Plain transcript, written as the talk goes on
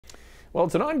Well,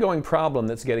 it's an ongoing problem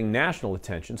that's getting national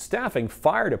attention, staffing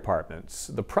fire departments.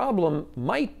 The problem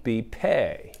might be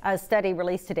pay. A study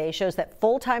released today shows that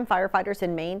full-time firefighters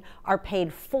in Maine are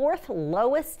paid fourth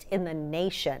lowest in the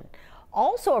nation.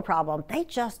 Also a problem, they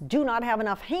just do not have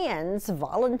enough hands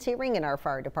volunteering in our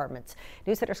fire departments.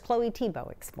 Newsletter's Chloe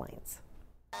Tebow explains.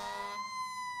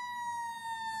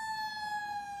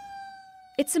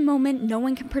 It's a moment no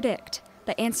one can predict,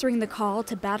 but answering the call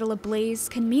to battle a blaze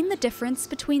can mean the difference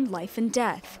between life and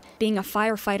death. Being a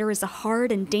firefighter is a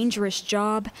hard and dangerous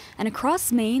job, and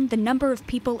across Maine, the number of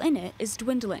people in it is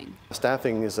dwindling.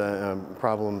 Staffing is a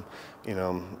problem,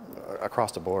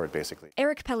 across the board, basically.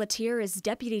 Eric Pelletier is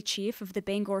deputy chief of the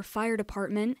Bangor Fire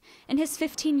Department. In his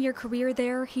 15-year career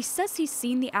there, he says he's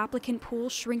seen the applicant pool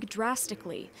shrink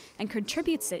drastically and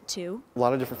contributes it to a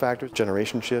lot of different factors,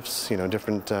 generation shifts,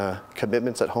 different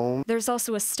commitments at home. There's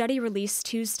also a study released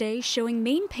Tuesday showing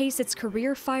Maine pays its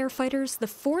career firefighters the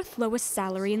fourth lowest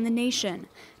salary in the nation,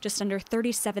 just under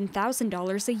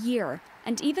 $37,000 a year.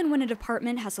 And even when a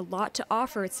department has a lot to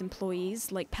offer its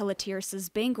employees, like Pelletier says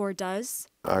Bangor does,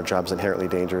 our job's inherently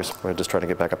dangerous. We're just trying to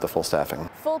get back up to full staffing.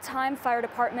 Full-time fire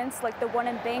departments like the one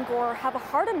in Bangor have a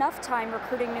hard enough time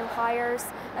recruiting new hires,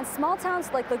 and small towns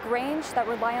like LaGrange that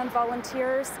rely on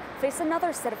volunteers face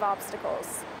another set of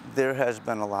obstacles. There has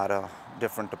been a lot of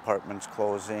different departments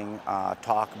closing,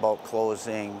 talk about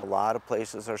closing. A lot of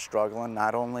places are struggling,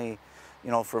 not only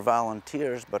for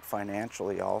volunteers, but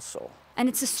financially also. And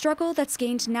it's a struggle that's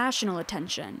gained national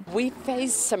attention. We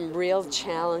face some real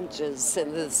challenges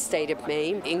in the state of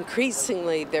Maine.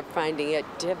 Increasingly, they're finding it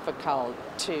difficult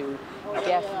to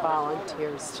get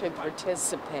volunteers to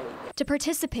participate. To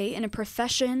participate in a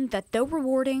profession that, though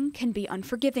rewarding, can be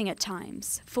unforgiving at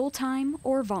times, full-time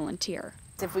or volunteer.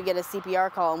 If we get a CPR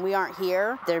call and we aren't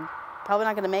here, they're probably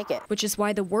not going to make it. Which is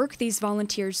why the work these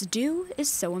volunteers do is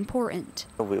so important.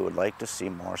 We would like to see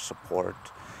more support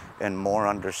and more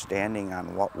understanding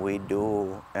on what we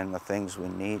do and the things we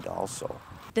need also.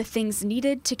 The things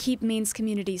needed to keep Maine's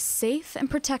communities safe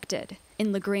and protected.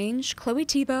 In LaGrange, Chloe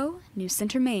Tebow, News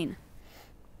Center, Maine.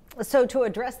 So to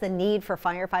address the need for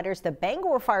firefighters, the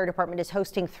Bangor Fire Department is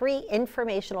hosting 3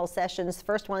 informational sessions.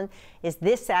 First one is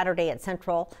this Saturday at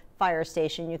Central Fire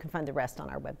Station. You can find the rest on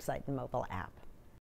our website and mobile app.